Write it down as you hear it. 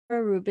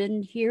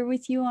Rubin here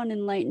with you on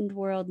Enlightened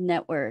World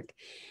Network.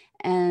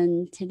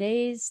 And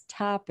today's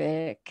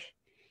topic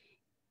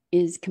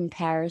is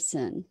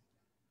comparison.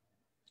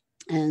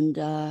 And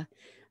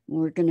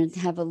we're going to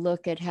have a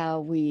look at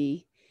how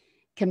we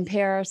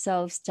compare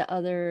ourselves to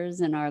others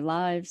and our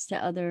lives to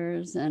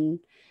others, and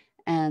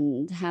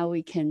how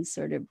we can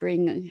sort of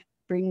bring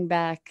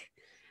back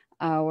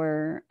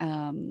our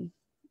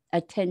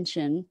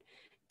attention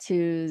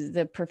to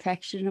the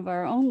perfection of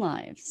our own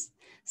lives.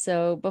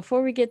 So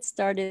before we get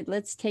started,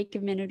 let's take a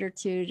minute or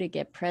two to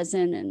get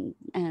present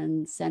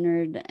and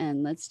centered.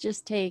 And let's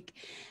just take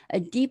a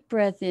deep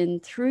breath in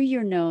through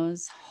your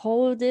nose,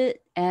 hold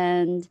it,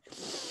 and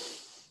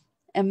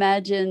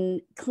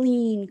imagine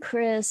clean,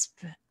 crisp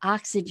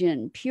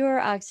oxygen, pure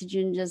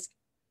oxygen, just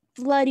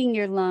flooding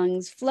your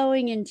lungs,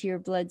 flowing into your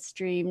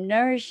bloodstream,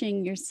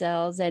 nourishing your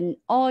cells and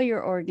all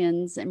your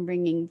organs, and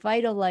bringing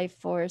vital life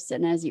force.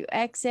 And as you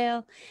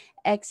exhale,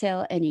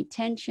 exhale any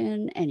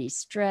tension, any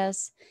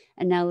stress.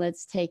 And now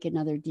let's take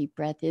another deep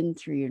breath in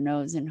through your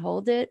nose and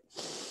hold it.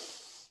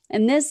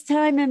 And this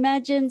time,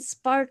 imagine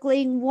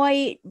sparkling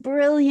white,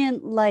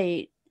 brilliant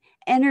light,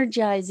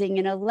 energizing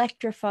and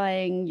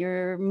electrifying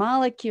your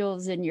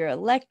molecules and your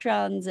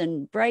electrons,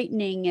 and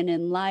brightening and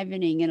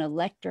enlivening and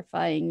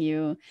electrifying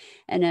you.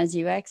 And as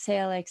you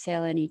exhale,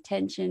 exhale any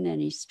tension,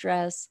 any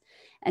stress.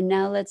 And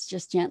now let's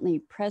just gently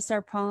press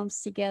our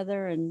palms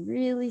together and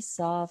really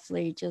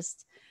softly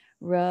just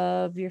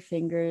rub your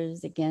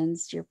fingers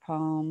against your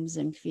palms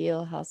and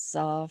feel how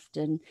soft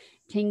and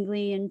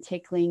tingly and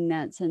tickling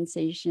that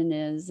sensation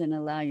is, and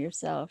allow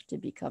yourself to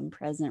become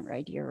present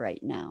right here,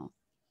 right now.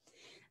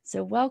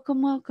 So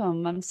welcome,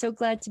 welcome. I'm so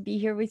glad to be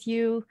here with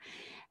you.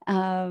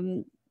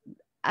 I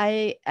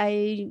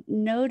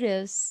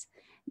notice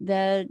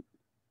that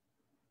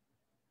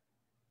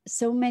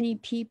so many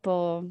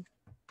people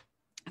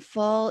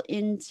fall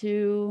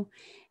into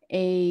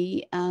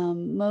a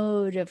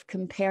mode of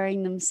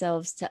comparing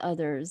themselves to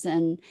others.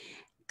 And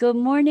good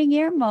morning,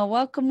 Irma.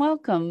 Welcome,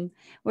 welcome.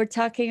 We're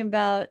talking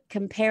about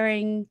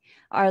comparing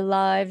our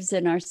lives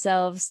and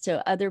ourselves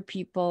to other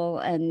people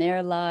and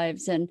their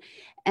lives.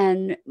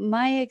 And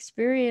my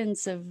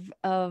experience of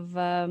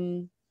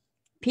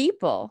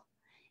people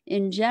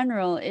in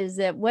general is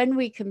that when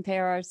we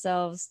compare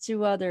ourselves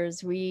to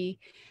others, we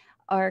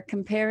are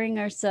comparing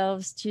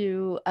ourselves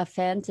to a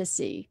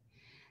fantasy.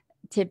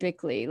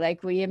 Typically,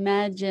 like we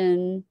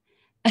imagine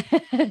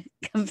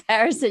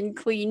comparison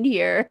queen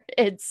here,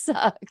 it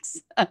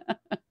sucks.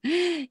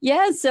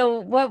 Yeah, so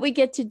what we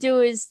get to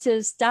do is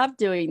to stop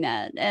doing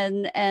that,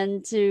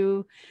 and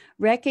to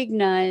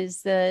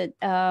recognize that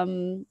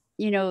a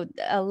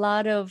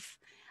lot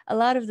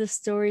of the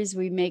stories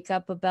we make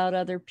up about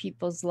other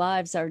people's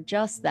lives are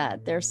just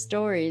that, they're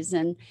stories.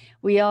 And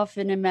we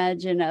often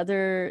imagine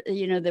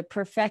the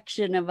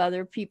perfection of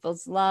other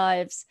people's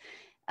lives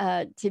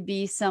to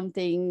be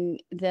something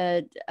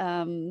that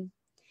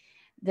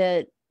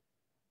that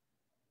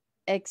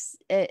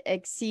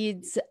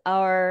exceeds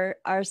our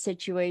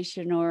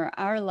situation or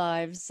our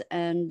lives.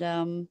 And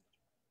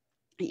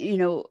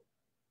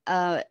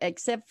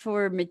except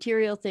for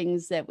material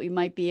things that we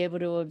might be able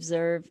to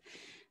observe,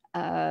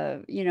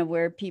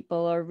 where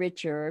people are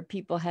richer, or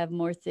people have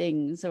more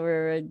things,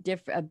 or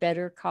a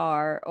better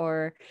car,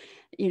 or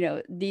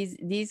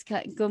these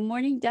good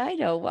morning,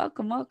 Dido.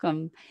 Welcome,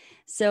 welcome.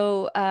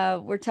 So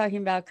we're talking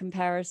about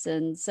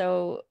comparison.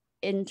 So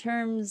in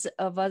terms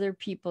of other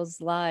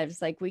people's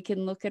lives, like we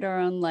can look at our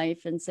own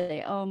life and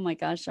say, oh my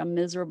gosh, I'm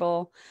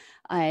miserable.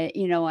 I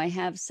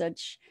have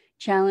such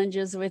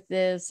challenges with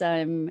this.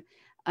 I'm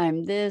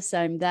this,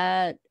 I'm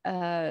that.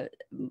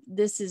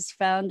 This is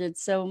founded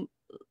so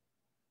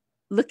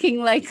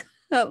looking like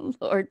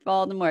Lord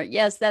Voldemort.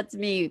 Yes, that's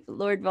me,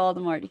 Lord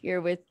Voldemort,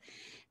 here with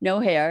no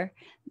hair.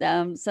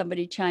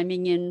 Somebody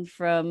chiming in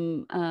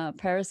from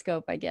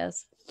Periscope, I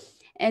guess.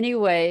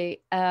 Anyway,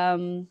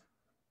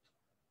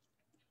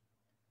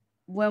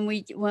 when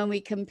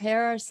we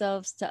compare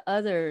ourselves to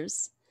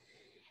others,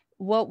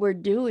 what we're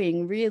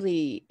doing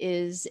really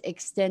is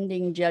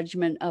extending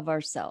judgment of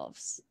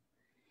ourselves,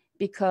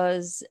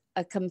 because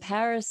a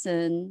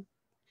comparison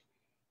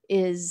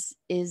is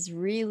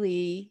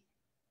really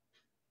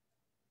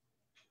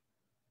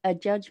a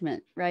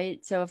judgment,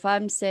 right? So if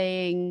I'm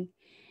saying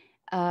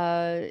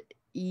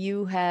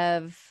you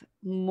have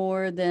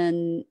more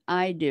than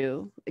I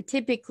do,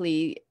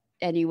 typically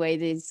anyway,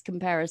 these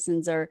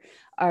comparisons are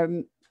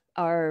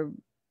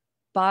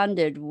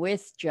bonded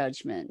with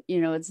judgment.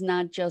 It's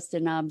not just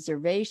an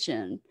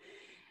observation.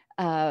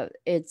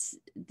 It's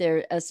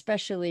there,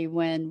 especially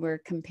when we're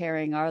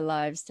comparing our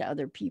lives to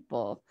other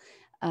people.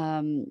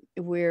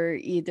 We're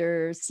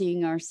either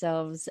seeing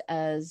ourselves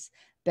as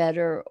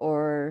better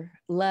or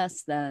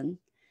less than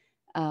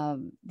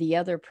the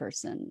other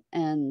person.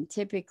 And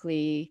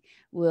typically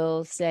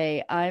we'll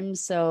say, I'm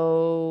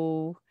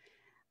so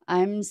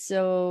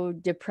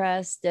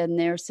depressed and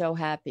they're so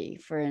happy,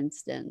 for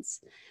instance.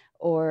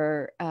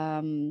 Or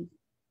I'm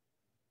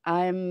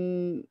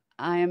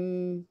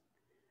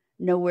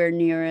nowhere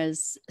near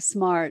as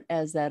smart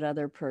as that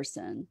other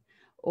person.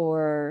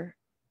 Or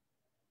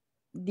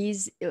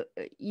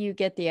you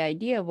get the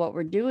idea. What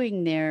we're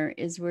doing there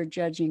is we're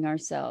judging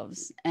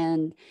ourselves,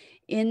 and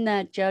in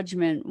that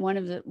judgment,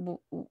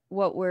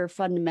 what we're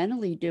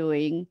fundamentally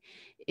doing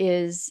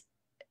is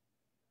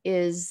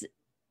is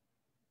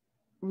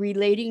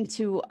relating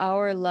to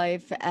our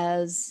life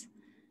as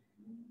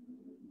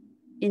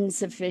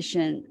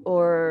insufficient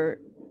or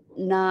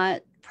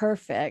not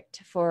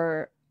perfect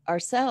for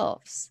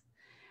ourselves.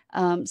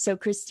 So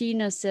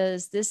Christina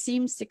says, this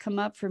seems to come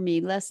up for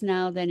me less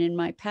now than in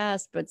my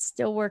past, but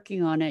still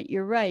working on it.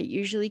 You're right.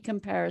 Usually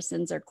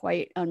comparisons are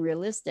quite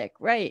unrealistic.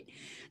 Right.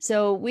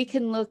 So we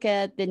can look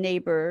at the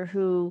neighbor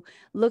who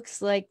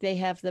looks like they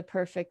have the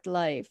perfect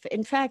life.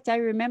 In fact, I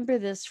remember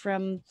this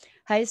from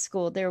high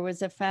school. There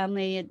was a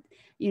family,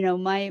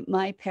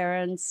 my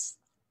parents,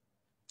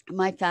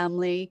 my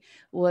family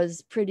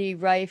was pretty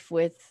rife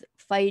with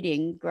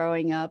fighting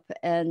growing up,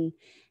 and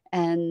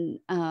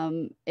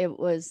it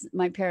was,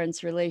 my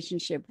parents'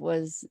 relationship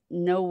was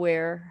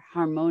nowhere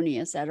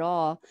harmonious at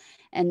all.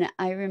 And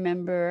I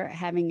remember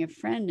having a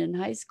friend in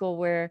high school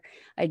where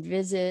I'd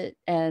visit,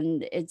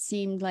 and it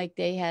seemed like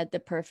they had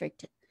the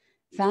perfect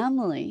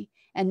family,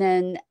 and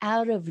then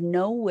out of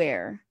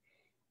nowhere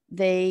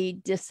they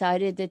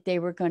decided that they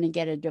were going to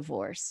get a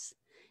divorce,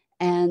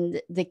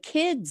 and the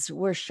kids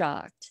were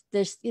shocked.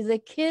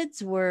 The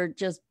kids were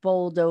just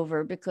bowled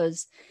over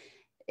because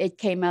it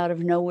came out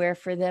of nowhere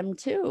for them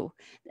too.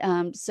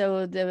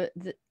 So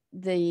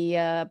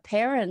the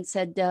parents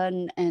had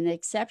done an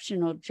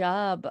exceptional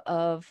job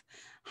of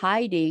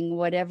hiding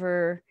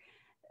whatever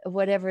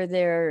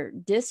their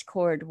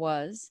discord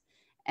was,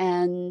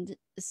 and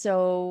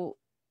so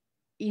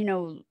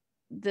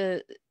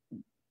the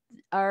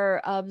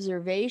our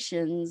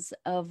observations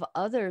of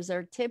others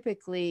are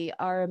typically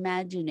our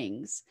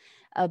imaginings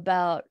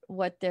about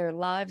what their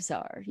lives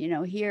are.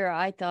 Here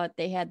I thought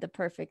they had the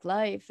perfect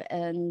life,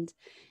 and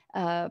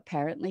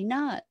apparently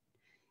not.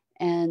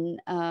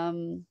 And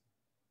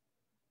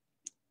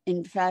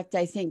in fact,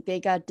 I think they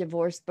got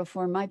divorced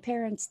before my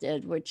parents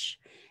did, which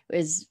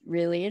was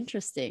really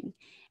interesting.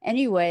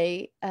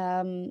 Anyway,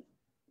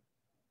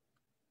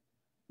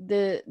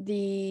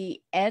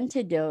 the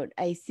antidote,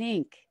 I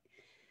think,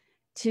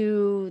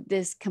 to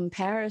this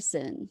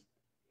comparison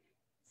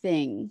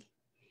thing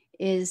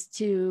is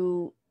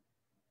to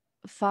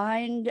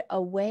find a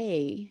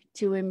way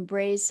to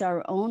embrace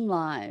our own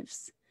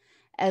lives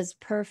as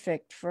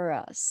perfect for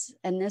us.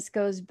 And this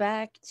goes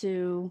back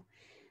to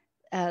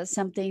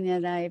something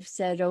that I've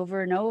said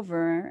over and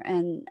over.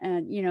 And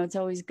it's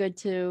always good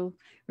to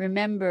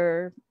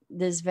remember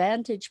this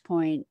vantage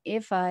point.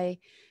 If I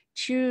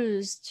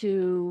choose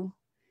to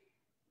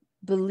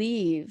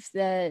believe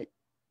that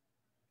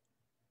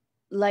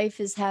life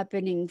is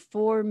happening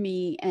for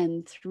me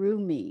and through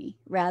me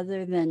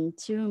rather than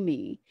to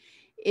me,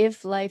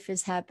 if life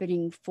is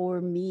happening for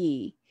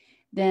me,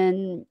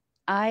 then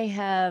I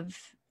have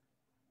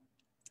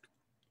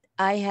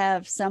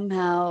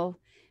somehow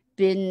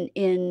been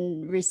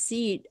in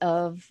receipt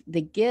of the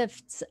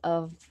gifts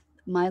of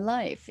my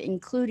life,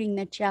 including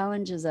the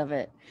challenges of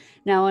it.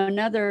 Now,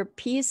 another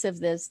piece of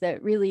this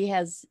that really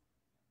has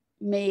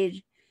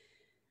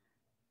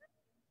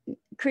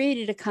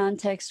created a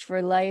context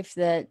for life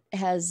that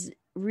has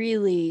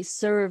really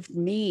served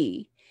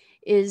me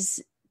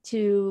is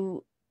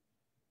to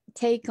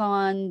take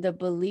on the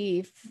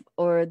belief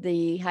or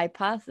the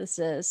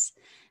hypothesis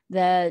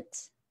that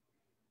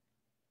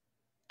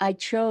I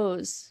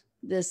chose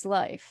this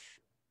life,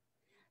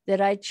 that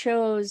I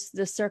chose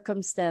the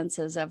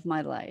circumstances of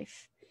my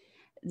life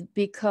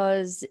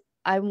because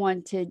I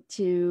wanted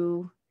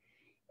to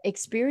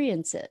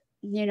experience it.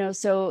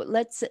 So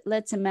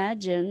let's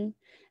imagine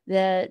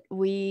that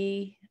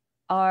we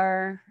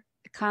are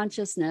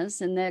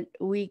consciousness and that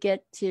we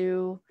get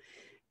to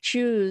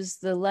choose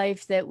the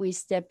life that we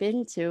step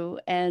into.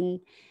 And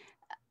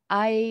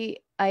I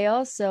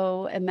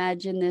also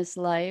imagine this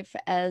life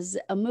as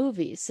a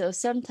movie. So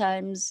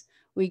sometimes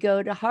we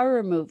go to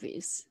horror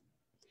movies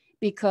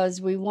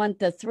because we want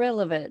the thrill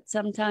of it.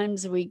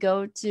 Sometimes we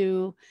go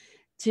to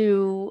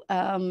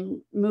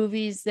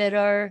movies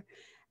that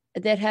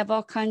have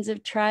all kinds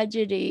of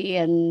tragedy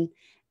and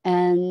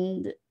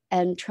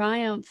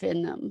triumph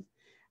in them.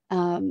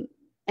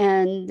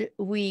 And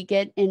we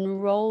get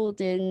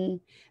enrolled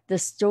in the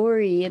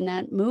story in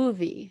that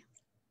movie.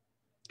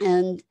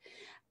 And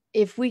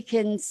if we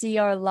can see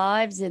our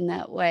lives in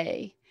that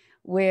way,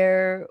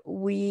 where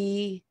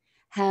we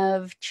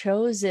have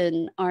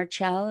chosen our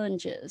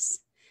challenges,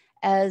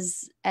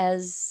 as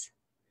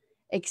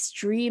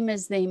extreme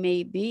as they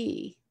may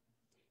be,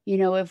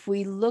 if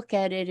we look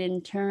at it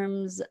in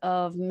terms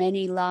of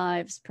many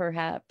lives,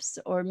 perhaps,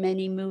 or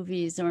many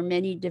movies or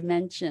many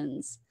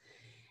dimensions,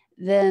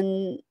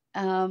 then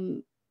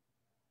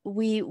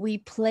we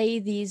play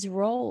these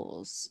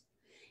roles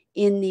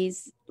in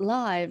these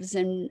lives,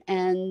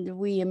 and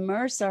we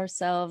immerse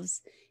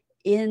ourselves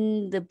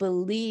in the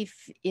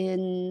belief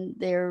in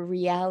their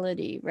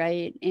reality,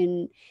 right?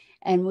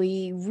 And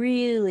we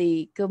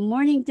really, good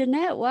morning,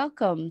 Danette,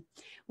 welcome.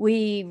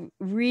 We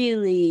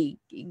really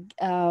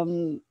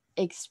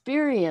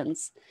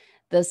experience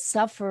the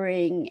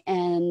suffering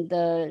and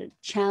the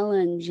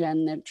challenge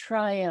and the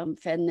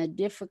triumph and the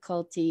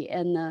difficulty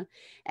and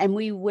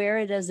we wear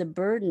it as a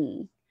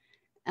burden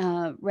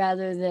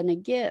rather than a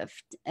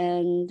gift.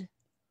 And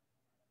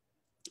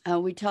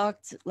we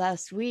talked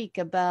last week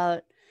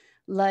about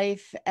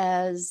life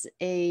as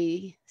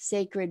a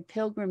sacred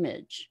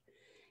pilgrimage.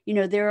 You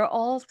know, there are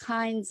all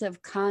kinds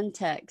of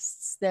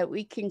contexts that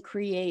we can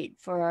create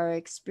for our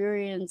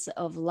experience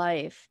of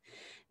life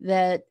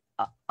that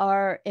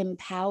are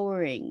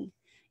empowering,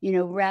 you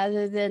know,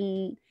 rather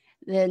than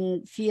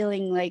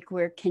feeling like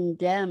we're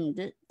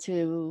condemned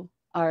to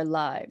our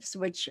lives,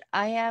 which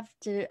I have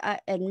to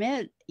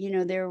admit, you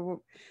know, there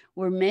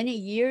were many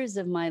years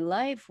of my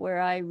life where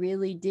I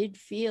really did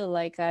feel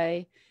like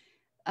I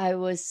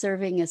was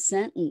serving a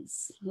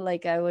sentence,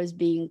 like I was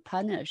being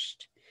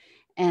punished.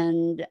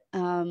 And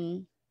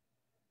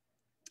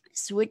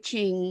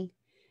switching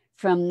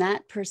from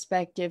that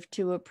perspective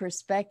to a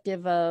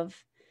perspective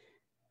of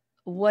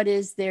what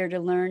is there to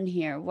learn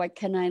here? What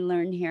can I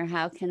learn here?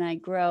 How can I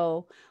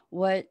grow?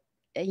 What,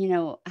 you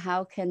know,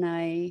 how can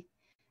I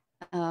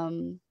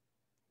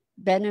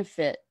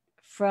benefit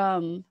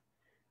from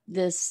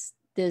this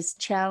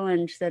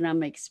challenge that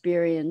I'm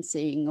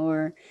experiencing?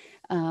 Or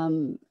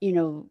you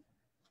know,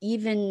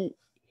 even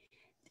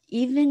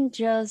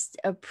just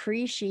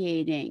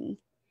appreciating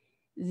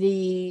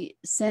the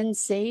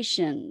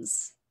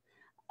sensations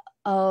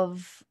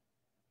of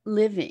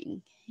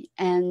living.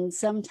 And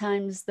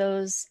sometimes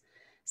those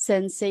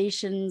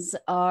sensations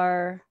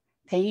are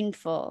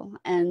painful,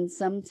 and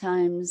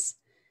sometimes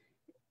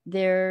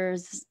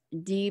there's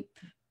deep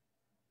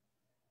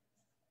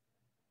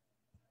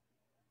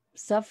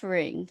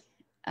suffering.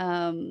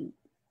 I'm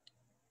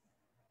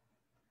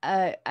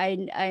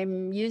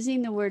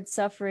using the word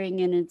suffering,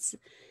 and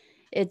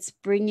it's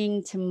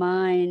bringing to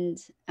mind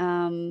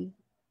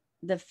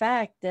the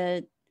fact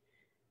that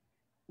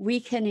we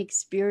can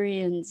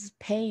experience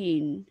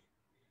pain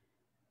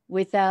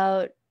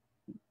without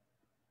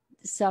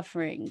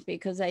suffering,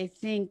 because I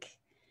think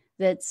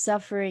that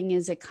suffering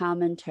is a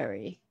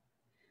commentary.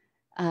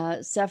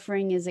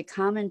 Suffering is a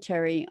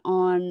commentary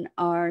on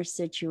our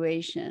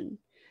situation.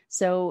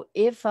 So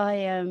if I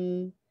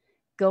am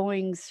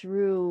going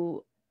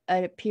through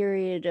a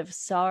period of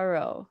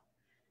sorrow,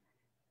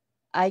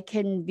 I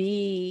can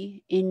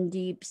be in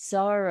deep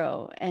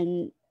sorrow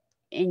and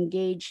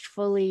engaged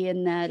fully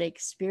in that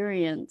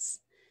experience.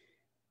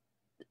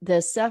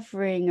 The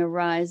suffering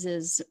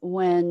arises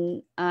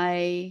when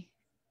I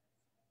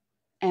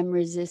am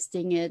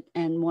resisting it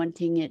and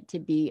wanting it to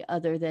be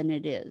other than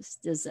it is.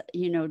 Does,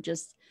 you know,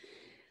 just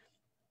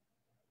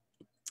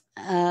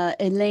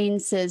Elaine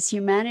says,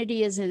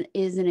 humanity is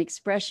an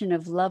expression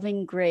of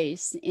loving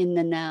grace in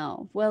the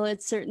now. Well,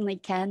 it certainly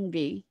can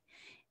be,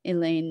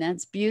 Elaine.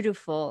 That's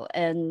beautiful.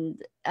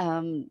 And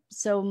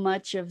so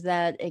much of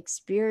that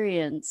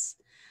experience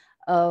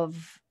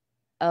of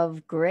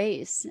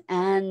grace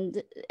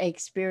and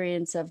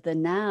experience of the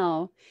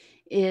now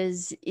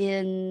is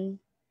in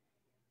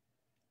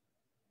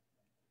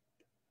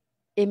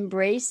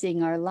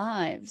embracing our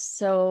lives.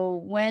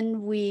 So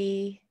when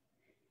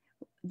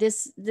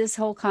this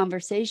whole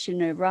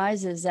conversation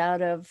arises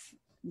out of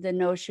the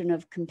notion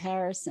of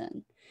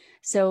comparison.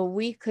 So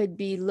we could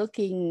be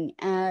looking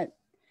at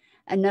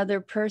another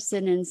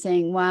person and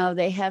saying, wow,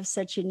 they have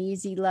such an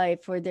easy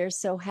life, or they're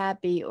so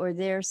happy, or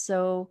they're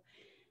so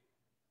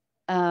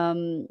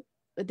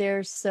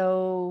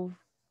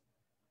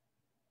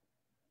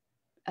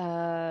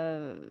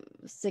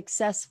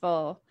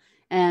successful,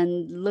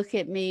 and look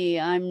at me,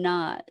 I'm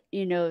not,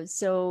 you know.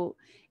 So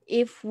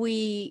if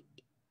we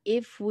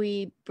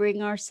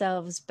bring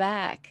ourselves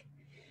back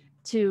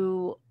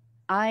to,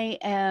 I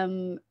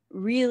am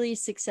really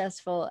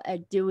successful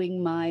at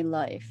doing my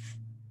life,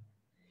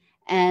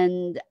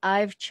 and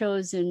I've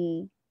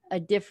chosen a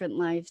different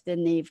life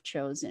than they've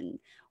chosen.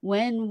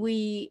 When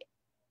we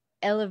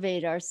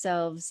elevate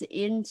ourselves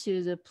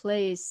into the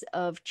place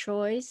of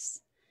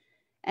choice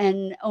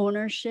and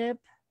ownership,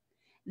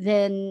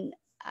 then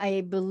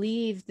I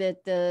believe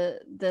that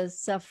the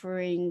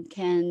suffering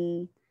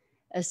can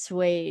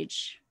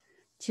assuage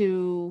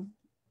to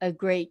a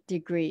great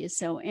degree.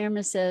 So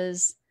Irma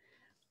says,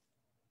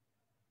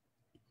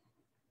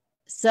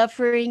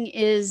 suffering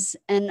is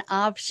an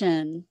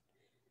option.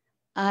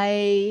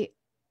 I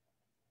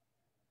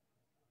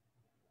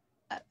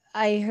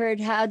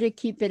heard how to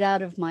keep it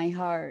out of my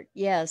heart.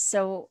 Yes.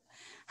 So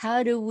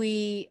how do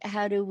we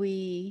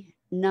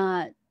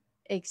not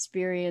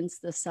experience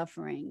the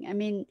suffering? I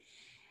mean,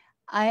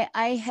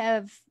 I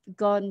have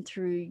gone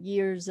through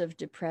years of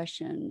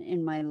depression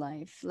in my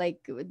life, like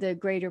the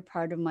greater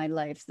part of my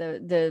life,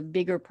 the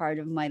bigger part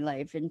of my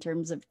life in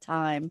terms of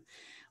time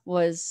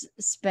was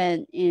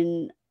spent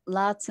in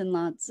lots and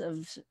lots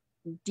of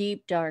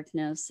deep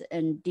darkness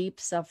and deep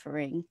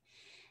suffering.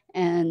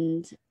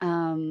 And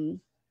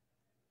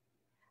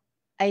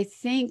I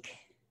think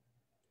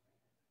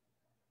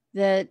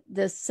that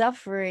the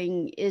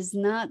suffering is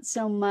not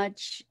so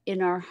much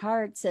in our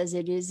hearts as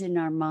it is in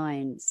our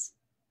minds.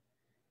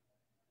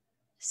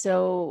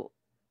 So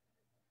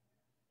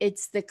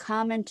it's the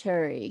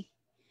commentary.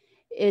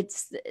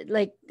 It's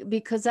like,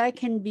 because I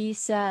can be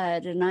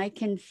sad and I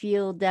can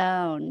feel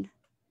down,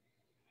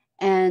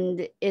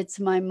 and it's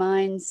my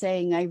mind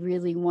saying I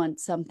really want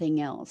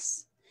something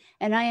else.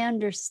 And I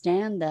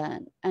understand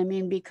that. I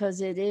mean,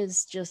 because it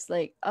is just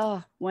like,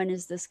 oh, when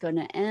is this going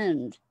to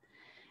end?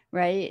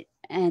 Right?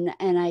 And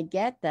I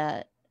get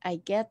that. I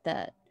get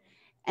that.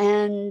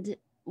 And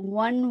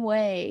one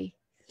way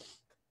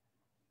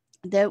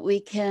that we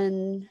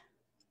can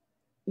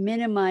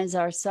minimize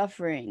our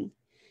suffering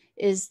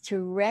is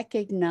to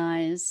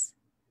recognize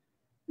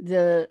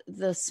the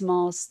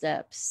small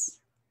steps.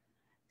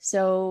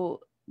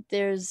 So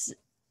there's,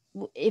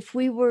 if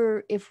we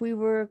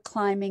were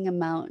climbing a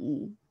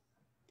mountain,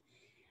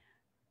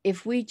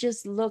 if we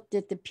just looked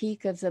at the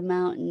peak of the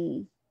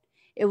mountain,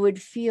 it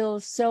would feel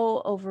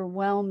so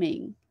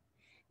overwhelming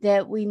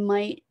that we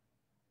might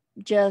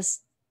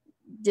just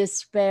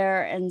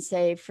despair and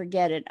say,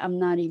 forget it, I'm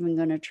not even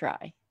going to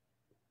try.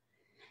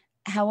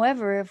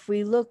 However, if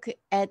we look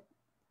at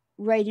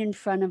right in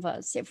front of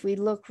us, if we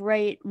look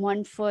right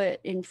one foot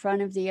in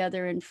front of the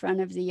other, in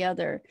front of the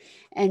other,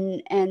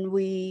 and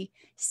we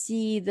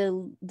see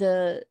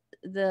the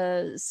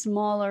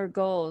smaller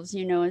goals,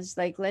 you know, it's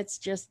like, let's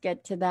just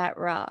get to that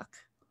rock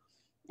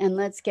and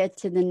let's get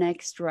to the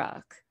next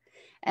rock.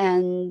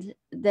 And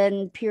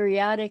then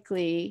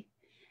periodically,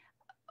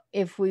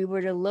 if we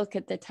were to look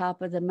at the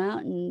top of the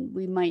mountain,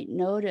 we might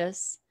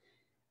notice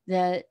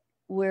that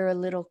we're a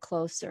little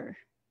closer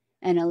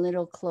and a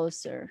little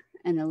closer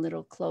and a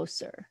little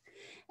closer.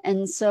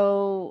 And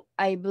so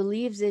I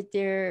believe that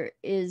there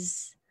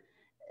is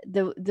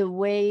the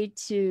way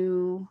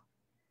to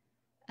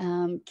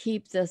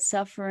keep the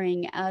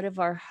suffering out of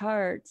our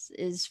hearts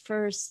is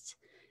first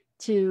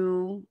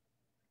to,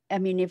 I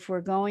mean, if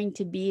we're going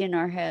to be in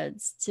our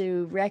heads,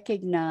 to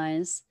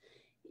recognize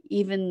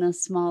even the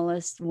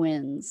smallest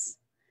wins,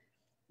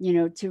 you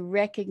know, to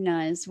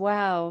recognize,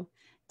 wow,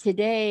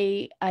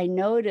 today I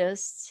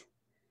noticed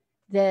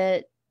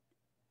that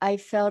I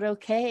felt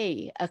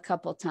okay a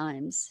couple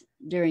times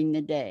during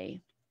the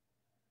day.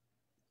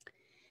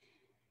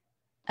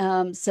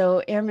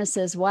 So Irma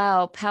says,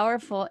 wow,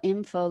 powerful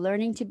info,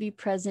 learning to be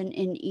present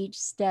in each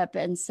step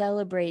and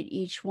celebrate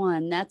each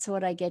one. That's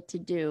what I get to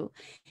do.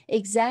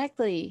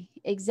 Exactly,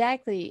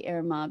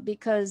 Irma,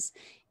 because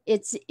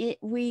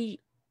we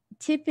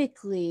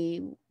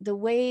typically, the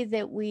way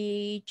that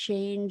we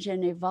change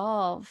and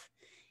evolve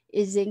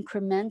is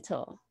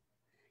incremental.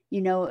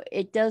 You know,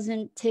 it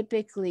doesn't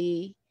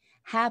typically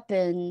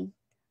happen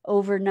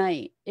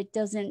overnight. It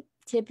doesn't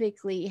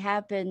typically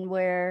happen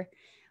where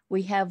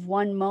we have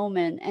one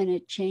moment and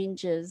it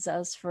changes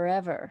us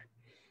forever.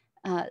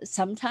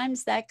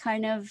 Sometimes that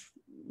kind of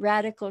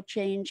radical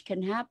change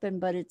can happen,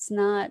 but it's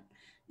not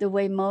the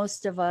way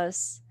most of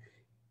us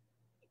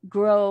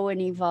grow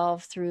and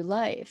evolve through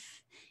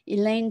life.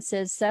 Elaine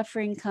says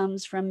suffering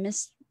comes from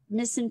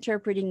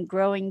misinterpreting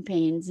growing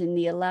pains in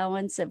the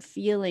allowance of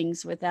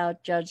feelings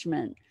without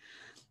judgment.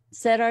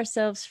 Set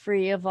ourselves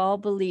free of all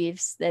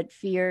beliefs that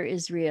fear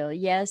is real.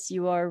 Yes,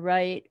 you are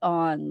right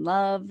on.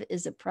 Love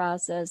is a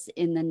process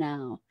in the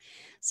now.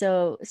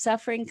 So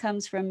suffering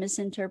comes from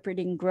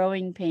misinterpreting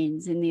growing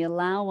pains in the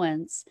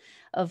allowance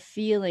of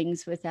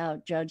feelings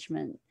without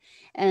judgment.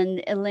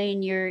 And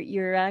Elaine,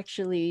 you're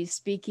actually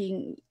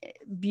speaking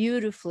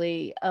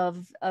beautifully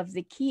of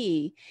the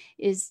key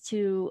is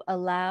to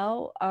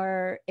allow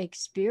our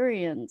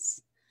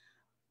experience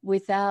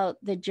without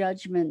the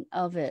judgment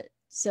of it.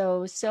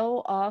 So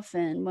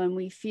often when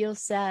we feel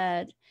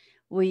sad,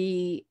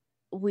 we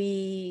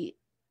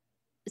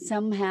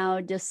somehow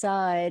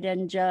decide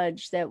and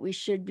judge that we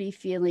should be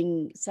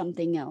feeling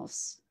something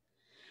else,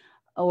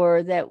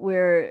 or that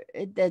we're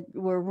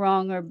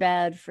wrong or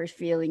bad for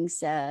feeling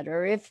sad.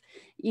 Or if,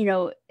 you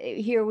know,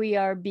 here we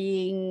are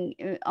being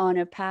on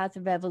a path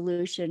of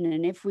evolution,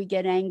 and if we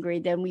get angry,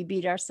 then we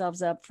beat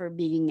ourselves up for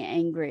being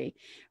angry,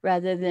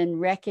 rather than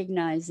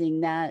recognizing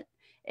that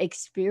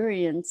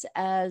experience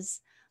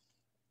as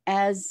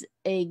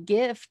a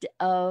gift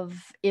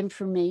of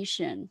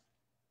information.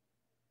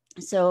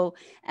 So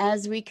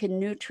as we can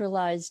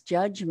neutralize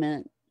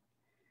judgment,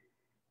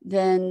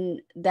 then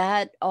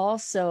that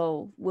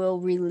also will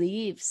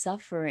relieve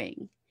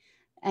suffering.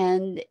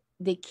 And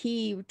the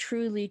key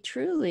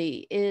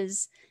truly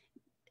is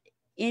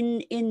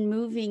in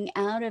moving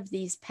out of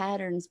these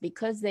patterns,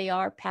 because they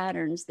are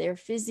patterns, they're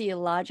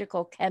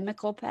physiological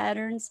chemical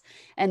patterns,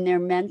 and they're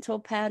mental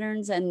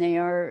patterns, and they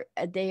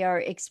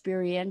are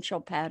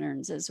experiential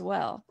patterns as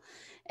well.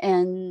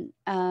 And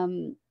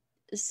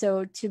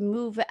so to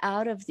move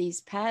out of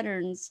these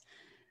patterns,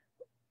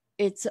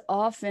 it's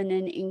often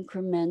an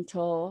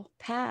incremental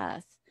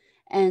path,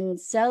 and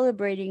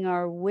celebrating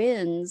our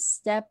wins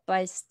step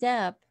by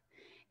step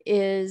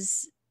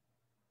is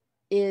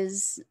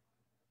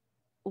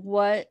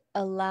what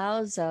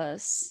allows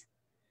us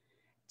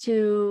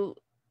to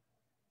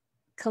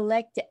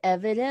collect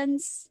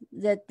evidence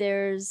that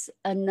there's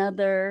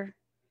another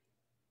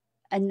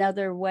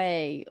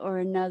way or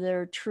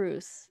another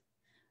truth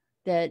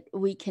that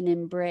we can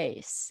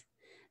embrace.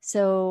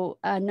 So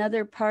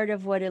another part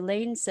of what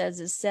Elaine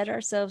says is set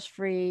ourselves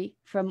free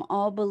from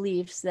all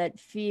beliefs that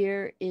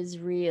fear is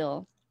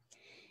real.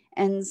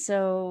 And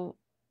so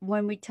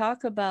when we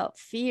talk about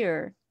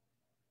fear,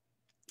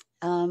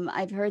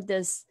 I've heard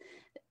this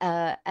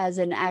as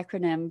an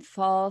acronym,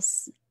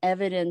 false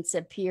evidence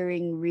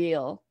appearing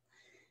real.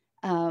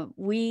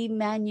 We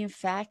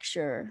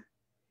manufacture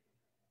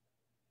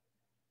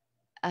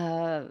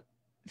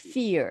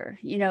fear.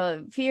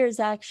 Fear is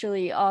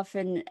actually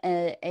often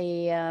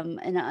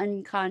an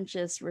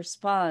unconscious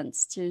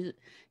response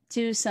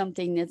to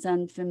something that's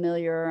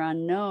unfamiliar or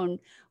unknown.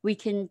 We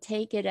can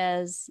take it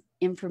as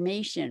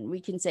information. We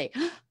can say,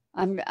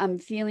 I'm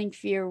feeling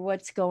fear.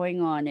 What's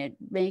going on? It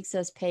makes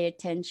us pay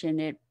attention.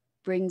 It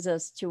brings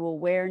us to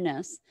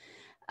awareness,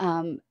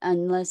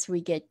 unless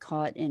we get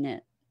caught in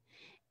it.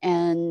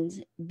 And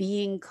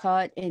being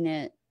caught in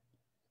it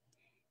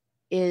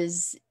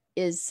is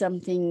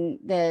something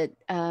that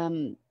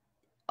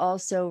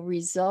also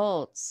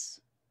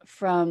results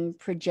from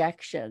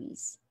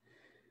projections.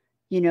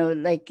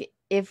 Like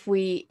if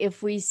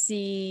we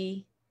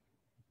see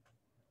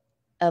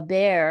a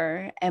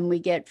bear and we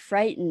get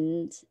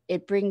frightened,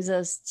 it brings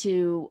us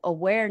to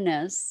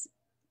awareness,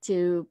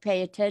 to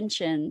pay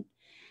attention.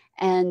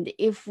 And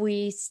if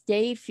we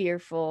stay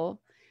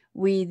fearful,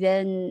 we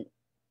then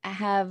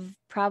have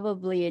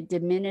probably a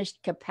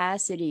diminished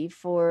capacity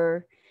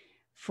for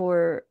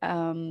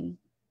a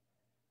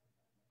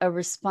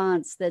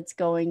response that's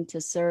going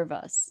to serve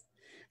us.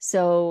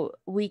 So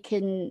we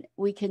can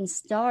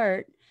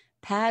start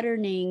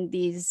patterning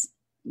these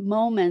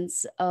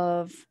moments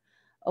of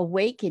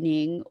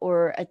awakening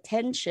or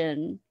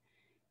attention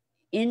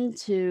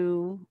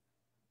into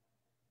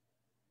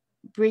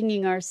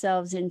bringing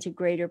ourselves into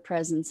greater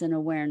presence and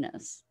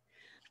awareness.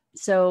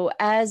 So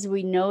as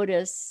we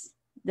notice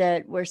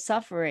that we're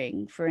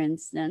suffering, for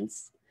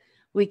instance,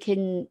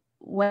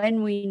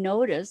 when we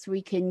notice,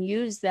 we can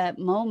use that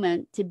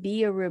moment to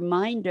be a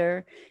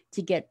reminder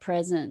to get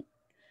present.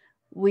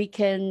 We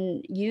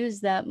can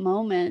use that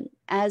moment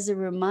as a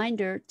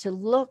reminder to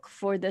look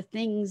for the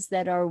things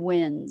that are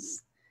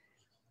wins.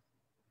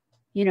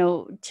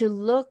 To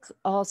look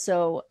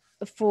also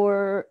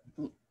for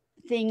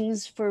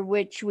things for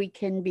which we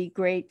can be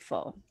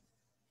grateful.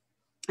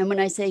 And when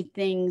I say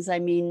things, I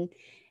mean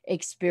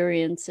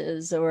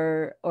experiences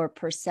or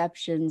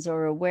perceptions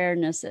or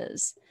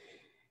awarenesses.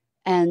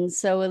 And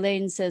so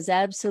Elaine says,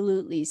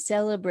 absolutely,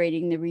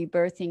 celebrating the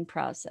rebirthing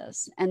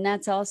process. And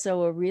that's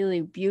also a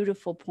really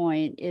beautiful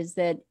point, is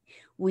that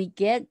we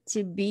get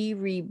to be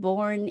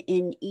reborn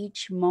in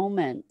each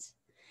moment.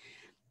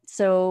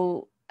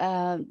 So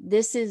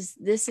this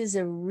is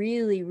a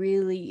really,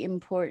 really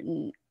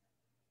important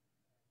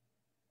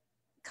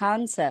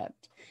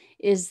concept,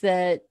 is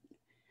that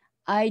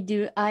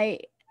I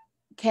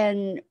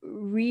can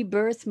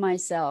rebirth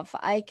myself.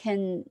 I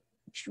can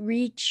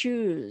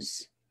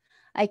re-choose.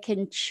 I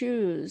can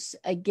choose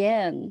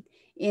again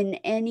in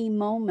any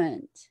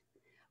moment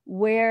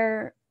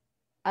where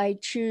I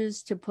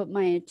choose to put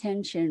my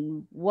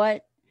attention,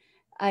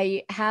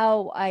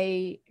 how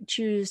I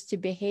choose to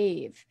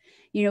behave.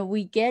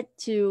 We get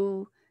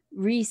to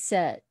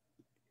reset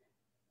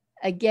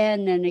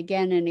again and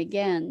again and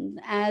again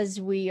as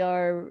we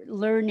are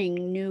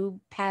learning new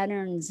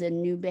patterns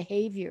and new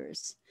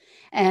behaviors.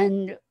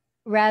 And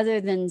rather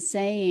than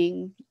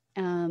saying,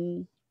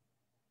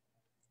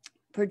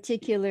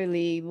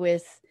 particularly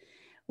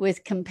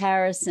with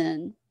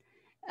comparison,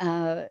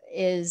 I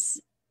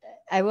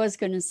was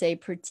going to say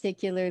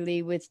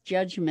particularly with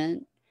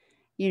judgment,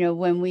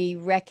 when we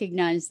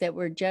recognize that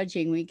we're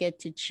judging, we get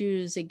to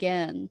choose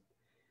again.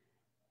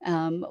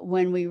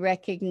 When we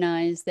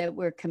recognize that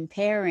we're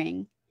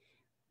comparing,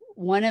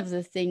 one of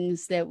the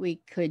things that we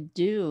could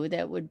do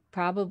that would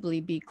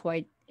probably be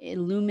quite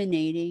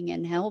illuminating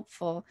and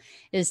helpful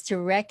is to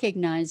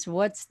recognize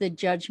what's the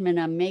judgment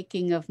I'm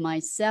making of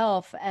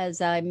myself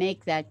as I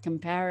make that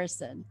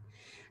comparison.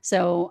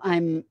 So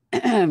I'm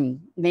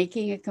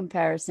making a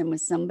comparison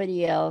with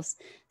somebody else,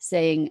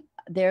 saying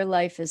their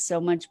life is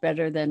so much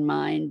better than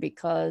mine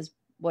because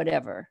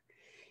whatever.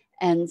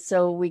 And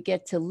so we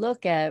get to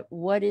look at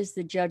what is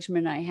the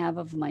judgment I have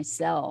of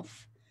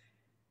myself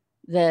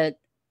that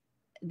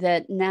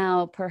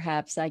now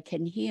perhaps I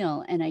can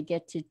heal. And I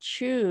get to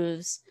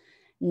choose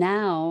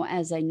now,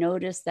 as I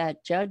notice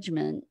that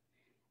judgment,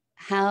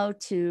 how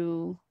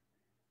to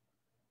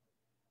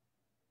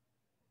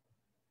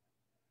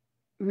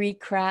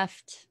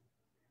recraft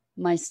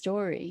my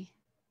story.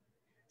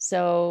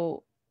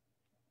 So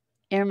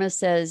Irma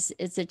says,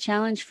 it's a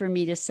challenge for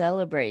me to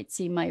celebrate,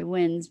 see my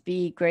wins,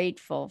 be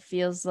grateful.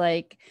 Feels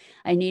like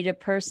I need a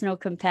personal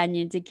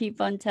companion to keep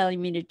on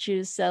telling me to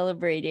choose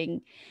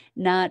celebrating,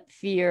 not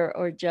fear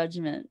or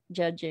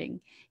judging.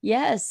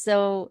 Yes.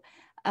 So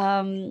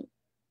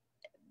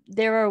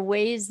there are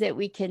ways that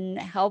we can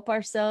help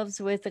ourselves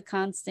with a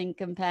constant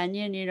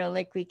companion,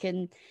 like we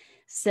can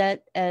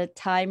set a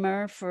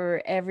timer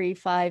for every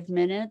 5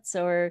 minutes,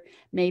 or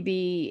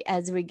maybe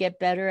as we get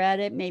better at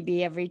it,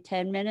 maybe every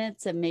 10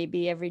 minutes and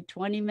maybe every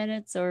 20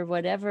 minutes or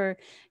whatever,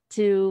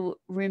 to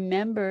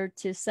remember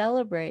to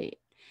celebrate,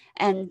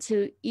 and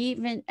to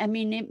even, I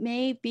mean, it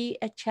may be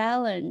a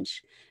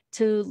challenge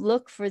to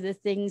look for the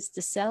things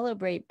to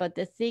celebrate, but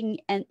the thing,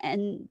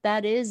 and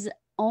that is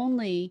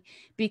only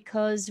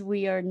because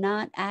we are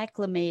not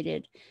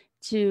acclimated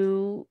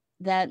to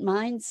that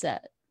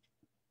mindset.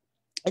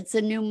 It's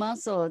a new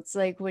muscle. It's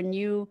like when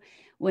you're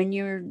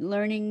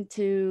learning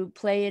to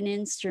play an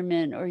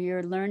instrument, or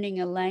you're learning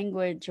a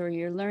language, or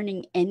you're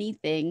learning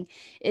anything,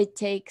 it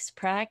takes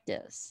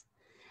practice.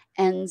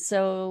 And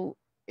so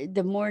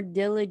the more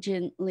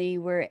diligently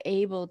we're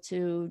able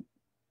to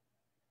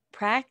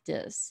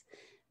practice,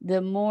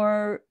 the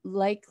more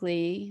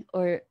likely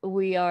or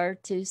we are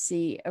to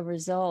see a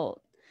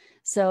result.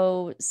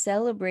 So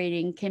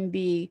celebrating can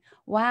be,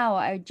 wow,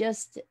 I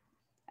just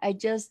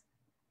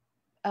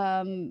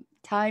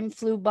time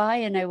flew by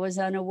and I was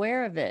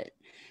unaware of it,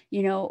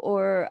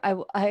 or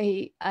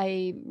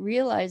I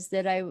realized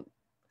that I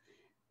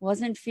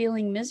wasn't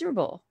feeling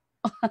miserable,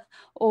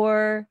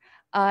 or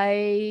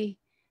I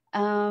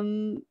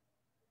um,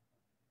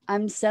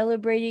 I'm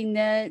celebrating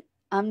that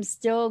I'm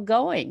still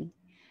going,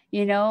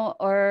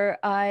 or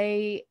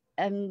I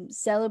am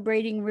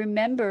celebrating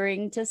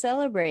remembering to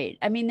celebrate.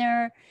 I mean,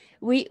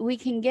 we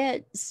can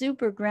get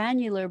super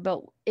granular,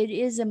 but it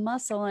is a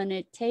muscle and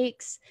it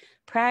takes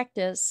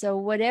practice. So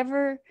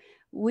whatever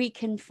we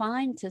can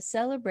find to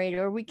celebrate,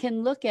 or we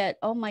can look at,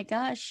 oh my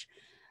gosh,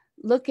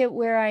 look at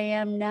where I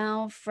am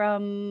now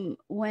from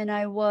when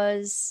I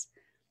was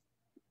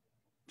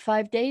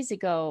 5 days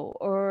ago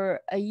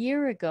or a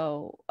year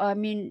ago. I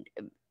mean,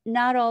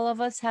 not all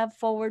of us have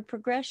forward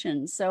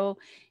progression. So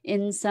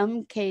in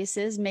some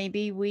cases,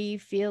 maybe we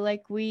feel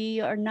like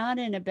we are not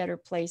in a better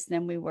place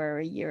than we were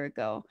a year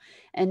ago.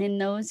 And in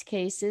those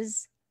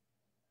cases,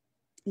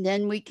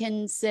 then we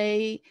can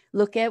say,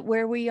 look at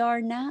where we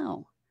are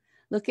now.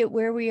 Look at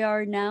where we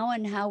are now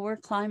and how we're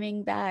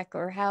climbing back,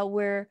 or how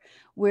we're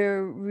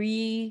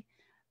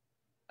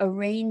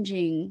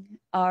arranging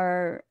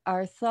our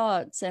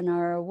thoughts and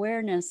our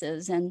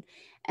awarenesses,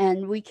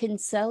 and we can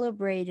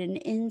celebrate an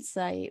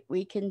insight.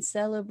 We can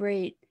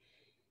celebrate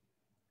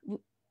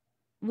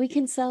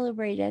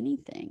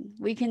anything.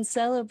 We can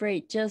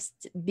celebrate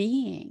just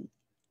being,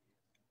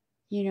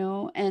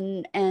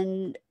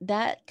 and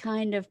that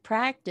kind of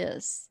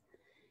practice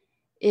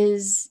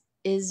is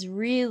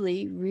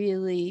really,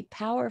 really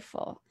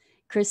powerful.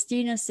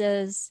 Christina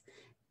says,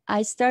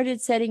 I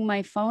started setting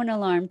my phone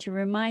alarm to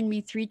remind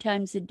me 3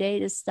 times a day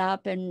to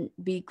stop and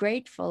be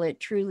grateful. It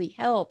truly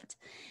helped.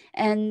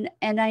 And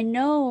I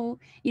know,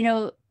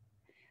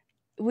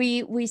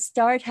 we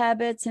start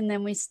habits and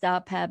then we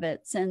stop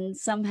habits, and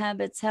some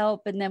habits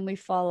help and then we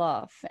fall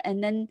off.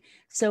 And then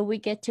so we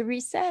get to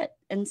reset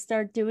and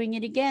start doing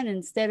it again.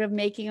 Instead of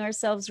making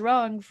ourselves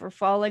wrong for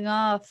falling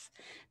off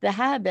the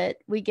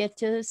habit, we get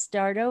to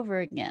start over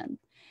again.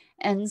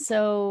 And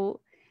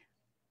so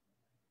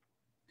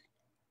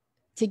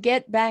to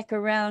get back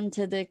around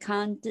to the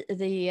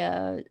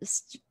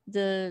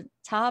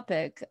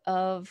topic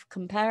of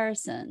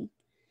comparison,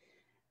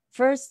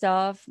 first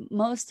off,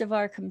 most of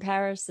our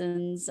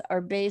comparisons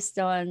are based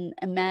on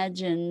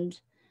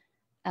imagined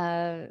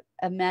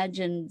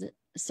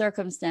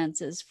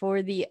circumstances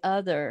for the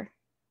other,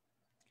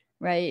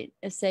 right?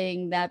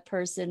 Saying that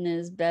person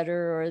is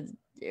better, or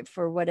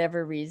for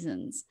whatever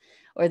reasons,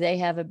 or they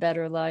have a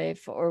better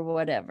life, or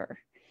whatever.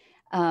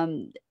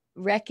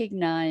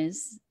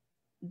 Recognize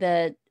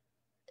that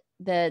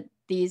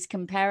these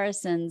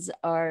comparisons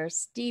are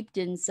steeped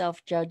in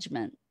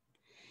self-judgment.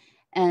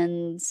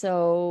 And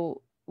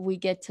so we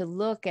get to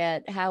look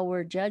at how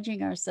we're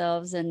judging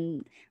ourselves,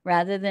 and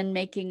rather than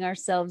making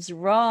ourselves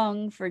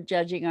wrong for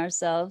judging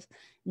ourselves,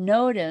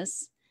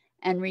 notice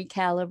and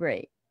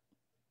recalibrate.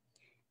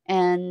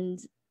 And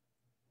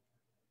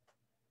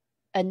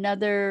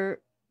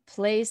another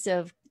place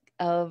of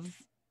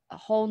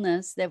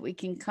wholeness that we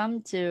can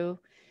come to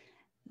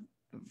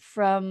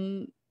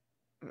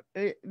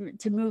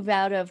move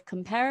out of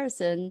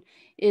comparison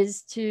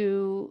is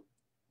to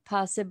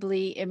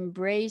possibly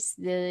embrace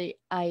the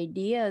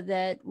idea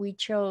that we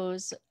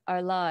chose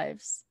our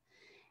lives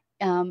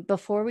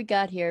before we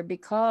got here,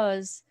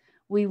 because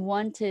we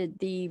wanted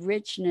the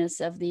richness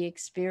of the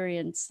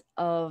experience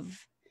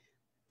of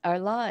our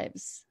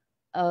lives,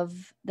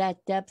 of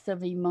that depth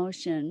of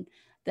emotion,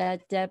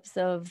 that depth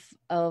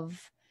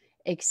of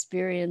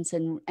experience,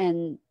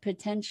 and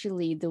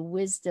potentially the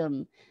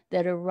wisdom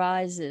that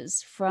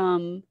arises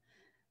from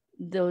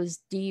those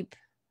deep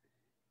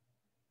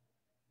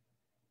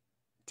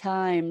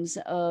times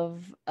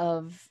of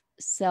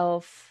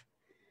self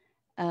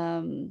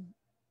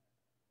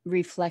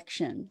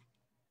reflection,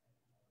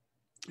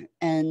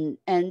 and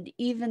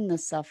even the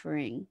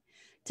suffering,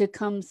 to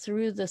come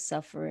through the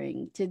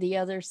suffering to the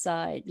other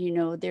side.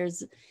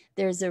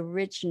 There's a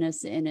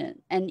richness in it.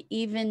 And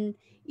even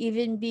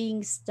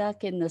being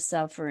stuck in the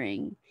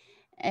suffering,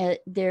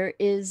 there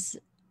is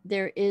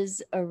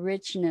a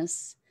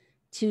richness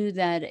to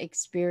that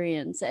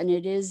experience. And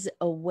it is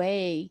a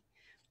way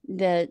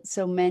that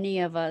so many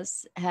of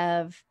us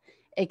have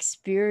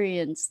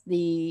experience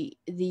the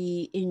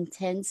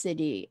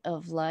intensity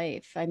of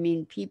life. I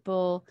mean,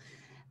 people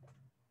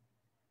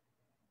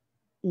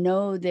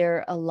know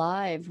they're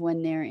alive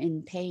when they're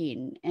in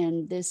pain,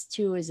 and this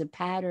too is a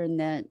pattern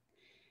that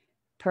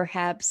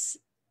perhaps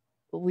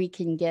we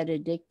can get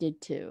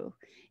addicted to,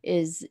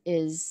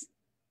 is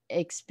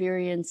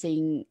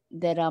experiencing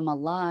that I'm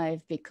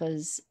alive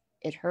because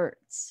it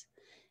hurts.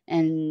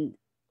 And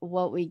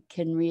what we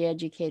can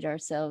re-educate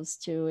ourselves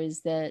to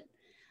is that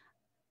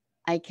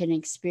I can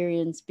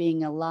experience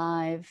being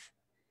alive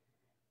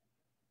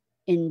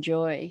in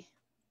joy.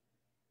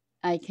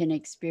 I can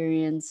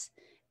experience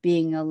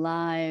being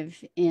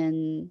alive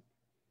in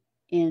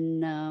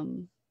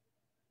in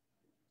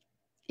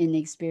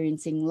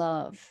experiencing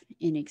love,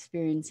 in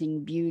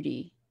experiencing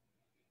beauty,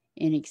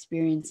 in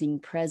experiencing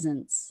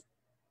presence.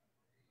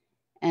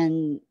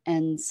 And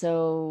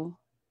so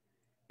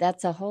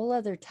that's a whole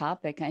other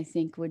topic I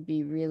think would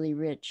be really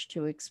rich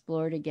to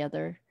explore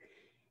together,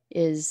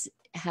 is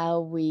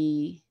how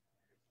we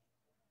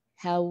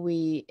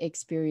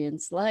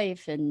experience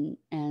life and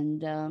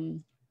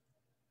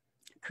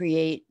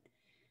create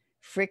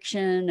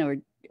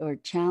friction or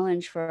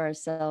challenge for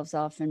ourselves,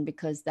 often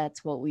because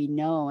that's what we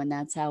know and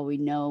that's how we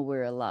know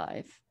we're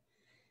alive.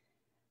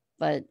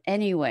 But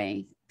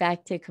anyway,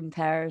 back to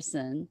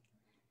comparison.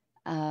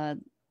 Uh,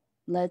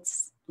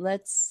 let's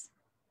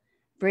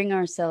bring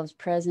ourselves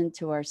present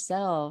to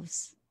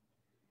ourselves,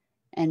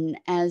 and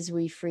as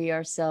we free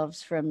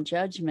ourselves from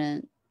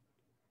judgment,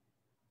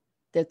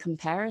 the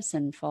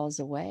comparison falls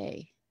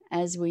away.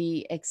 As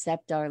we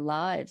accept our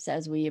lives,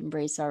 as we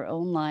embrace our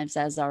own lives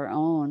as our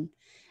own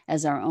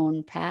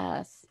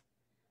path,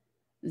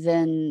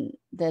 then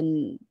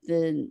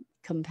the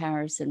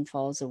comparison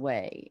falls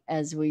away.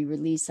 As we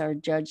release our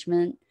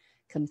judgment,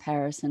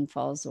 comparison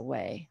falls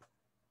away.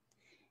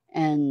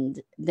 And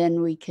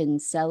then we can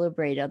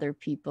celebrate other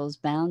people's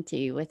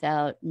bounty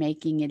without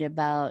making it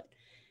about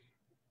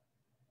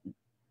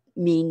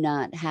me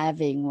not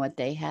having what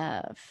they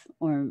have,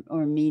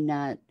 or me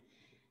not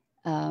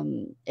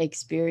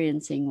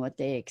experiencing what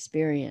they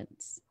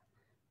experience,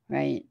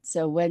 right?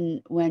 So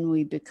when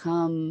we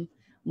become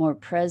more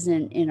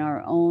present in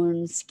our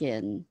own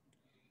skin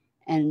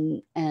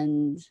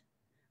and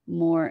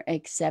more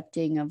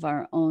accepting of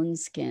our own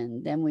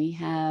skin, then we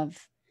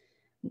have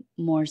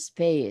more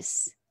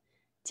space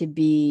to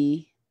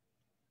be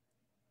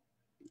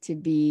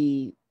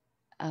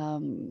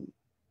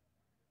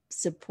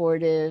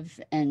supportive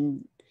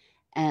and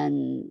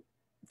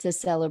to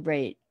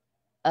celebrate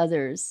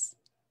others'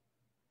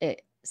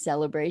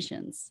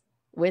 celebrations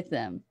with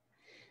them.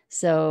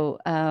 So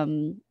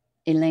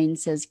Elaine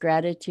says,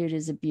 gratitude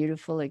is a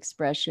beautiful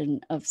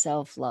expression of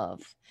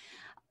self-love.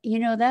 You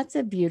know, that's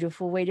a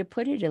beautiful way to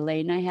put it,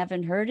 Elaine. I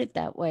haven't heard it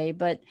that way,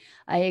 but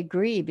I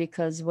agree,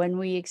 because when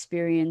we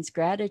experience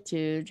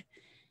gratitude,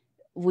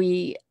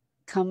 we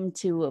come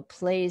to a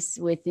place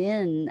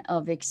within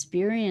of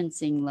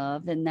experiencing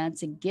love, and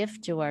that's a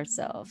gift to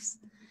ourselves.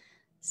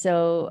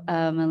 So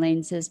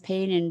Elaine says,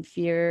 pain and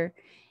fear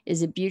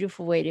is a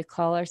beautiful way to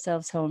call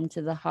ourselves home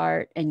to the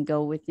heart and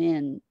go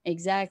within.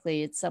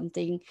 Exactly. It's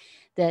something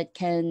that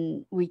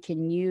we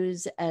can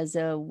use as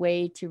a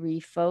way to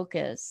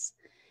refocus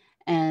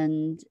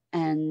and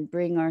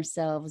bring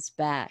ourselves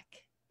back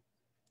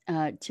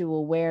to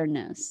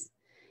awareness.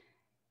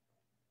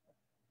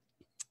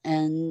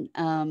 And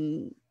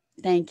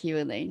thank you,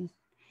 Elaine.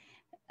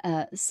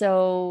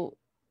 So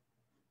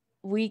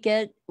we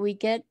get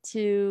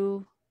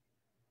to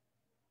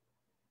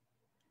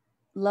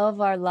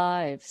love our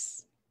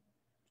lives.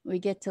 We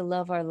get to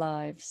love our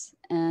lives.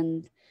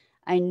 And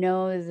I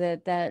know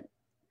that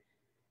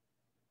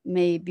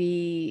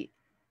may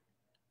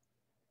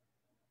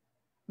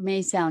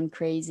sound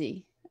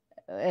crazy,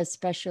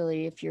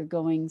 especially if you're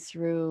going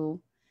through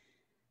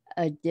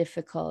a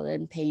difficult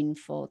and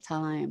painful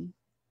time.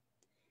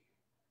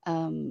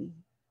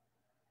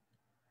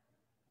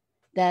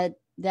 That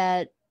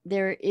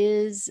there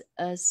is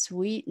a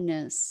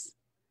sweetness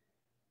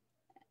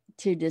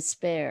to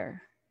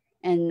despair,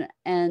 and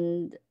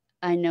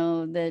I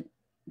know that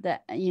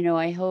you know,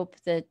 I hope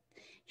that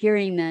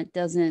hearing that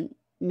doesn't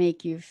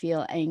make you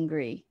feel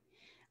angry,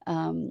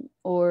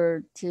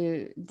 or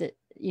to the,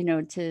 you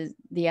know, to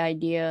the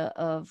idea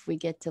of we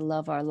get to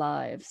love our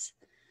lives,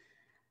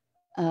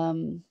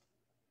 even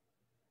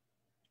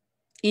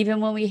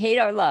when we hate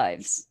our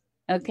lives.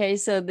 Okay,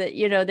 so that,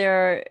 you know,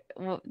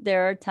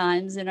 there are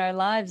times in our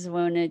lives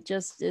when it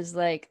just is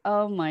like,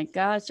 oh my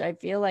gosh, I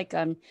feel like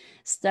I'm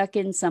stuck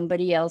in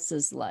somebody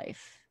else's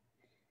life.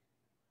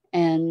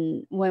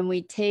 And when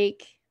we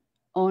take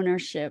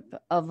ownership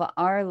of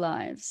our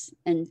lives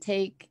and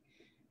take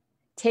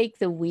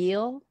the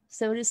wheel,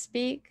 so to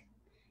speak,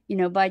 you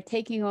know, by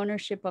taking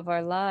ownership of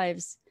our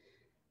lives,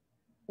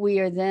 we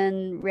are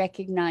then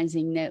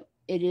recognizing that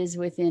it is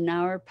within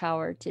our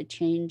power to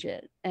change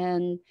it.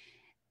 And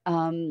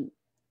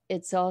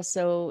it's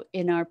also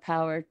in our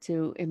power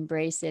to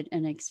embrace it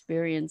and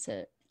experience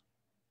it.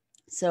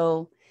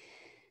 So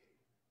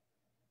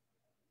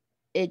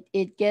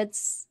it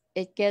gets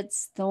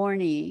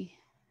thorny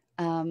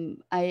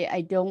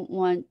I don't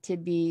want to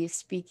be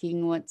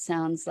speaking what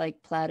sounds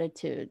like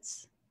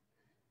platitudes.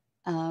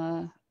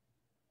 Coming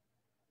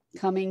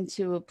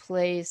to a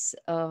place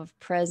of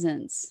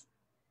presence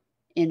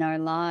in our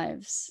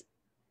lives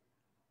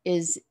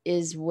is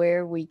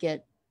where we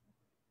get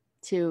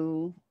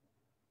to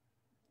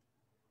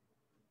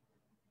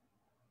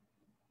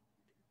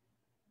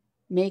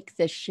make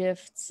the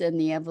shifts and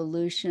the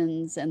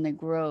evolutions and the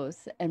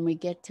growth, and we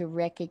get to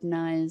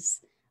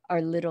recognize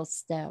our little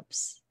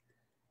steps,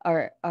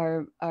 our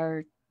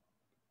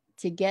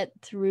to get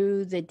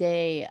through the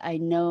day. I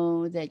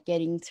know that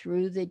getting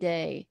through the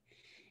day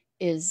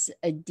is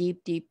a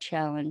deep, deep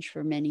challenge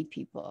for many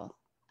people.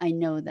 I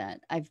know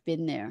that. I've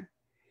been there.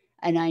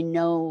 And I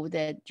know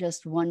that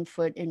just one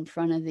foot in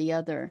front of the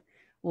other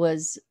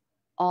was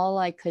all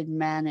I could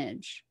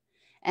manage.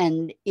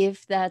 And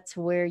if that's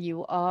where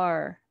you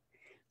are,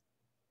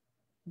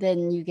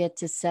 then you get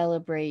to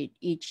celebrate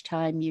each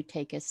time you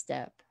take a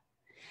step.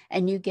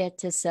 And you get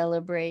to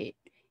celebrate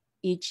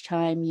each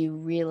time you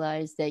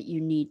realize that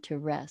you need to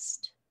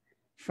rest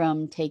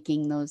from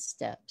taking those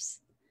steps.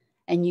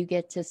 And you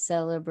get to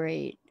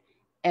celebrate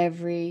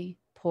every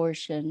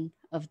portion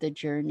of the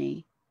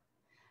journey.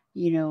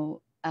 You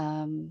know,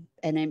 and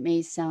it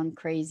may sound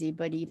crazy,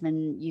 but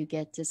even you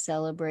get to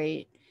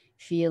celebrate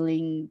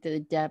feeling the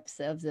depth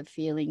of the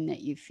feeling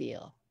that you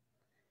feel.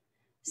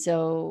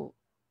 So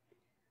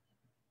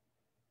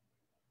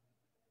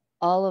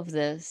all of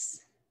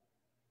this,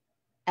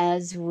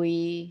 as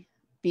we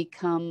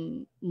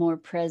become more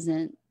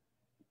present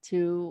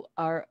to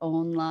our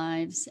own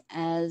lives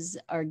as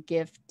our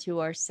gift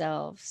to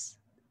ourselves,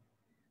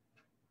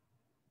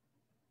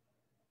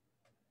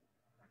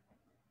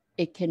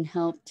 it can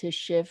help to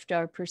shift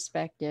our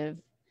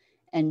perspective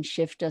and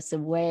shift us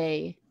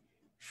away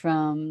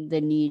from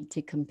the need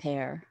to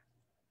compare.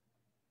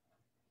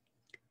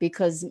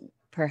 Because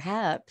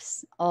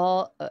perhaps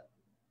all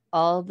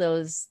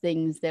those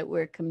things that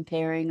we're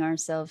comparing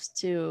ourselves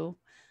to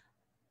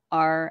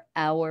are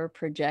our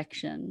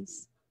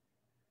projections,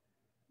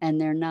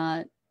 and they're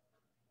not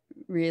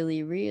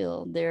really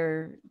real.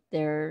 They're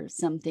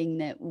something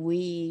that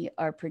we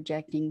are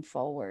projecting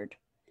forward,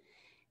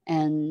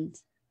 and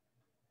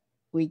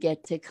we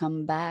get to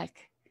come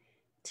back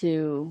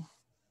to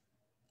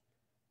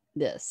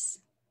this,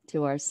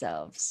 to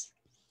ourselves.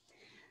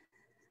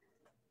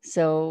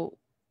 So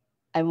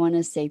I want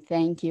to say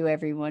thank you,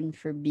 everyone,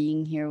 for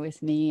being here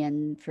with me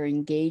and for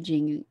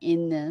engaging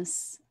in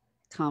this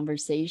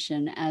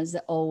conversation as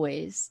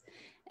always.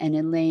 And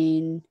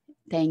Elaine,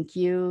 thank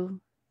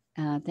you.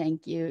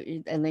 Thank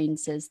you. Elaine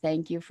says,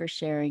 thank you for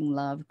sharing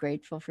love.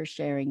 Grateful for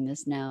sharing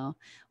this now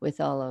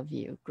with all of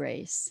you,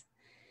 Grace.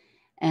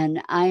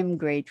 And I'm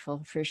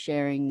grateful for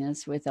sharing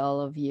this with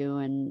all of you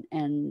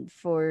and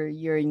for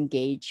your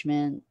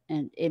engagement.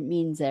 And it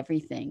means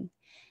everything.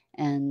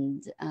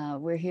 And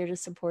we're here to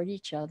support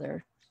each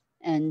other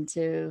and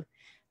to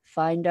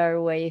find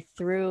our way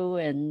through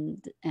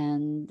and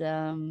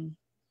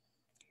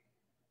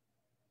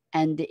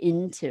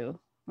into,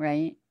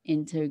 right,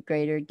 into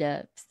greater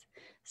depth.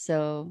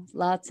 So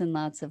lots and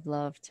lots of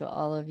love to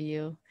all of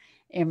you.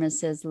 Irma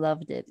says,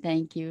 loved it.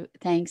 Thank you.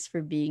 Thanks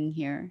for being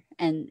here.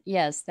 And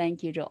yes,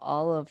 thank you to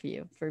all of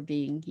you for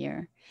being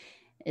here.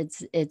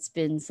 It's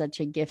been such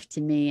a gift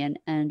to me. And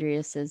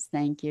Andrea says,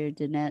 thank you.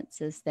 Danette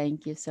says,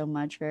 thank you so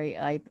much. Very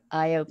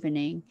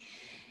eye-opening.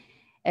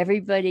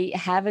 Everybody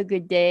have a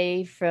good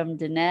day from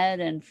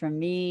Danette and from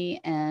me.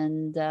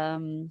 And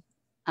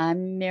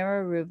I'm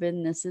Mira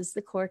Rubin. This is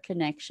the Core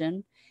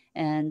Connection.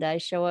 And I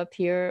show up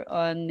here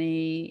on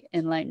the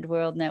Enlightened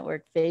World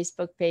Network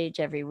Facebook page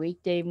every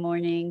weekday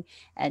morning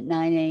at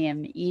 9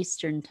 a.m.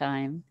 Eastern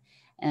Time.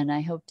 And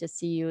I hope to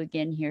see you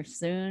again here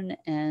soon.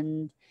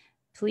 And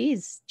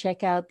please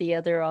check out the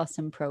other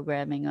awesome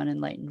programming on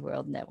Enlightened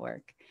World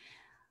Network.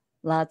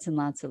 Lots and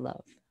lots of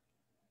love.